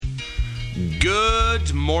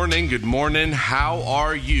Good morning. How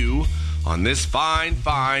are you on this fine,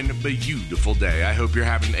 beautiful day? I hope you're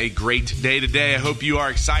having a great day today. I hope you are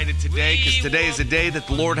excited today, because today is a day that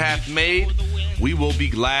the Lord hath made. We will be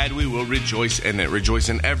glad, we will rejoice in it. Rejoice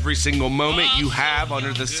in every single moment you have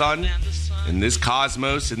under the sun, in this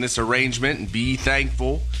cosmos, in this arrangement, and be ye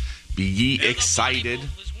thankful, be ye excited.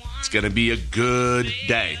 It's going to be a good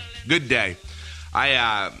day. Good day.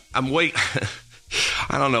 I'm waiting.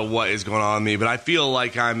 I don't know what is going on with me, but I feel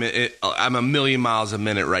like I'm a million miles a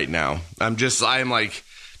minute right now. I'm just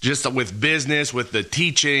with business, with the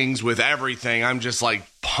teachings, with everything. I'm just a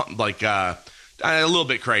little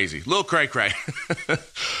bit crazy, a little cray-cray.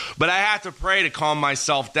 But I have to pray to calm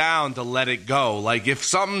myself down, to let it go. Like if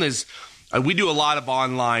something is, we do a lot of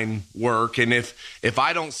online work, and if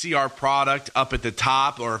I don't see our product up at the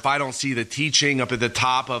top, or if I don't see the teaching up at the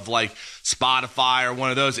top of like Spotify or one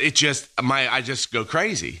of those, I just go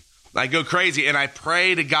crazy. I go crazy, and I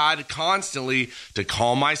pray to God constantly to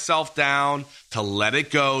calm myself down, to let it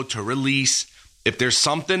go, to release. If there's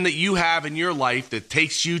something that you have in your life that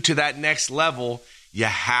takes you to that next level, you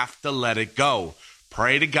have to let it go.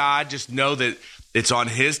 Pray to God. Just know that it's on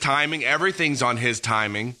His timing. Everything's on His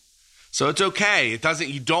timing. So it's okay.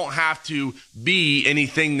 You don't have to be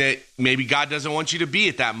anything that maybe God doesn't want you to be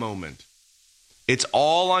at that moment. It's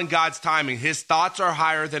all on God's timing. His thoughts are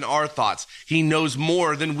higher than our thoughts. He knows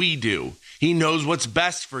more than we do. He knows what's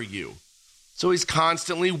best for you. So He's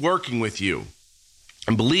constantly working with you.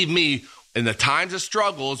 And believe me, in the times of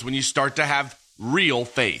struggles, when you start to have real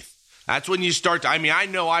faith, that's when you start to, I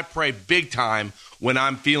know I pray big time when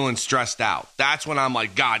I'm feeling stressed out. That's when I'm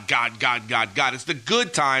like, God. It's the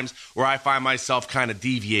good times where I find myself kind of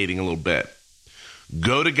deviating a little bit.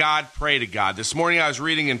 Go to God, pray to God. This morning I was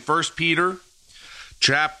reading in 1 Peter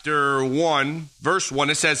chapter 1, verse 1.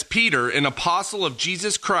 It says, Peter, an apostle of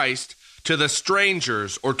Jesus Christ, to the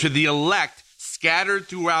strangers or to the elect scattered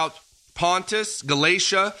throughout Pontus,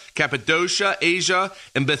 Galatia, Cappadocia, Asia,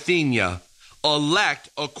 and Bithynia, elect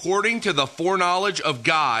according to the foreknowledge of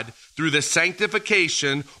God through the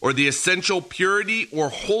sanctification or the essential purity or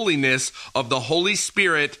holiness of the Holy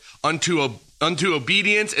Spirit unto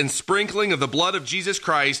obedience and sprinkling of the blood of Jesus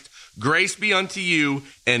Christ. Grace be unto you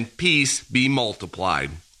and peace be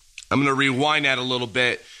multiplied. I'm going to rewind that a little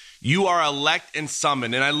bit. You are elect and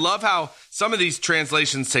summoned. And I love how some of these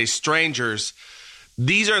translations say strangers.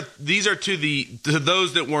 These are to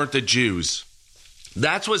those that weren't the Jews.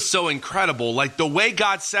 That's what's so incredible. Like the way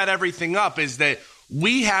God set everything up is that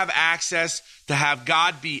we have access to have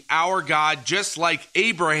God be our God, just like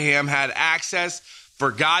Abraham had access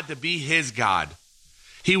for God to be his God.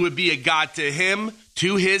 He would be a God to him,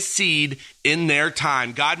 to his seed in their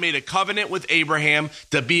time. God made a covenant with Abraham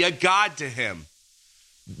to be a God to him.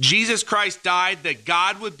 Jesus Christ died that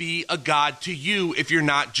God would be a God to you if you're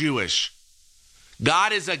not Jewish.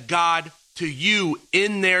 God is a God to you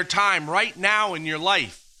in their time, right now in your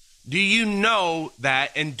life. Do you know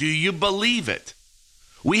that, and do you believe it?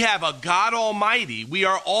 We have a God Almighty. We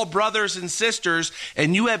are all brothers and sisters,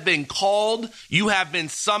 and you have been called, you have been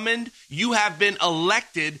summoned, you have been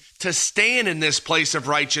elected to stand in this place of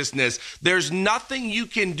righteousness. There's nothing you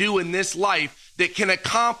can do in this life that can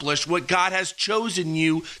accomplish what God has chosen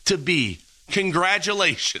you to be.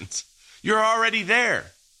 Congratulations. You're already there.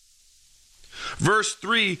 Verse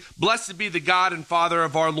 3, blessed be the God and Father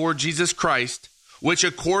of our Lord Jesus Christ, which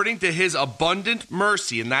according to his abundant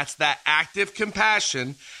mercy, and that's that active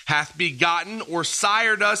compassion, hath begotten or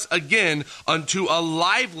sired us again unto a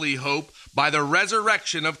lively hope by the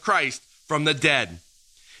resurrection of Christ from the dead.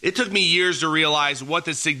 It took me years to realize what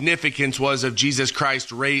the significance was of Jesus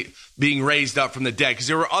Christ being raised up from the dead, because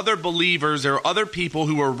there were other believers, there were other people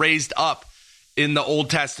who were raised up in the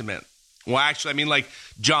Old Testament. Well, actually, like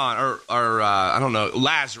John or I don't know,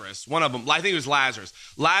 Lazarus, one of them. I think it was Lazarus.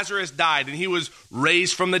 Lazarus died and he was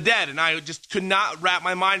raised from the dead. And I just could not wrap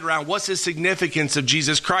my mind around what's the significance of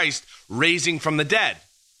Jesus Christ raising from the dead.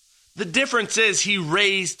 The difference is he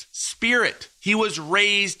raised spirit. He was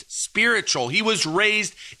raised spiritual. He was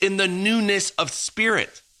raised in the newness of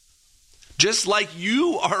spirit. Just like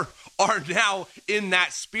you are now in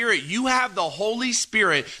that spirit. You have the Holy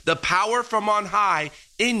Spirit, the power from on high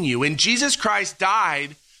in you. And Jesus Christ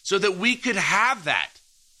died so that we could have that.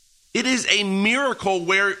 It is a miracle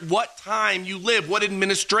what time you live, what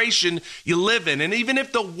administration you live in. And even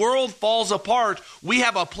if the world falls apart, we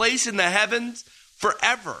have a place in the heavens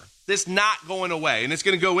forever. This not going away. And it's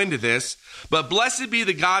going to go into this. But blessed be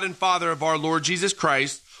the God and Father of our Lord Jesus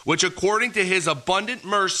Christ, which according to his abundant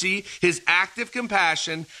mercy, his active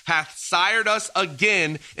compassion, hath sired us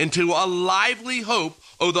again into a lively hope,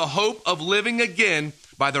 the hope of living again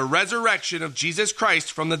by the resurrection of Jesus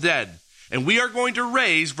Christ from the dead. And we are going to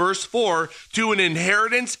raise, verse 4, to an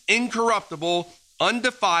inheritance incorruptible,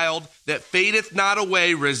 undefiled, that fadeth not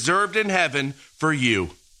away, reserved in heaven for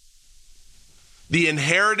you. The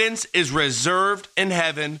inheritance is reserved in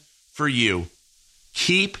heaven for you.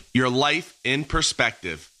 Keep your life in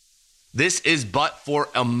perspective. This is but for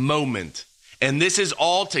a moment. And this is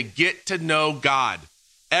all to get to know God.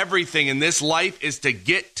 Everything in this life is to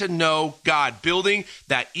get to know God, building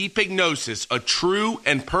that epignosis, a true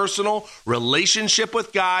and personal relationship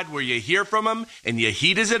with God where you hear from him and you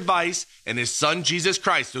heed his advice and his son, Jesus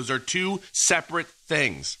Christ. Those are two separate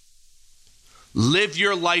things. Live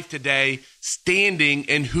your life today standing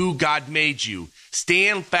in who God made you.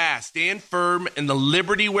 Stand fast, stand firm in the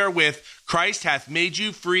liberty wherewith Christ hath made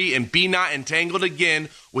you free, and be not entangled again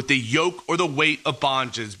with the yoke or the weight of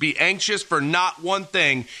bondages. Be anxious for not one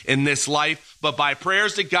thing in this life, but by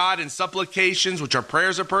prayers to God and supplications, which are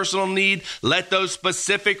prayers of personal need, let those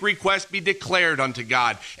specific requests be declared unto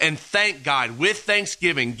God. And thank God with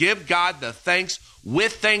thanksgiving. Give God the thanks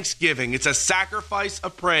with thanksgiving. It's a sacrifice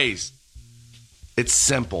of praise. It's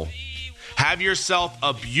simple. Have yourself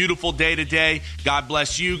a beautiful day today. God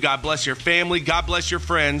bless you. God bless your family. God bless your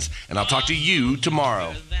friends. And I'll talk to you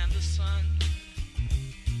tomorrow.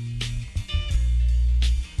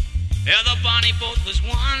 Yeah, the bonnie boat was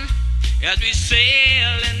one as we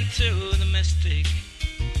sailed into the mystic.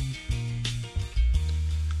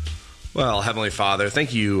 Well, Heavenly Father,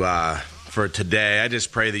 thank you for today. I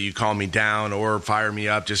just pray that you calm me down or fire me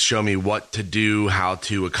up. Just show me what to do, how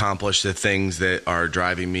to accomplish the things that are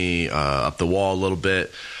driving me up the wall a little bit.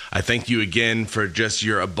 I thank you again for just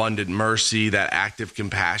your abundant mercy, that active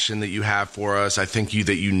compassion that you have for us. I thank you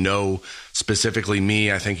that you know specifically me.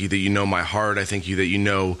 I thank you that you know my heart. I thank you that you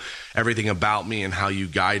know everything about me and how you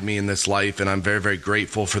guide me in this life. And I'm very, very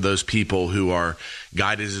grateful for those people who are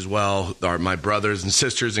guided as well, are my brothers and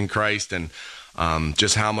sisters in Christ, and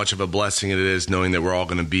just how much of a blessing it is knowing that we're all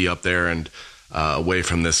going to be up there and away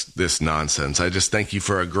from this nonsense. I just thank you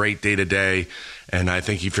for a great day today, and I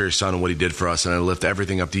thank you for your son and what he did for us, and I lift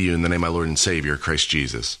everything up to you in the name of my Lord and Savior, Christ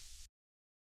Jesus.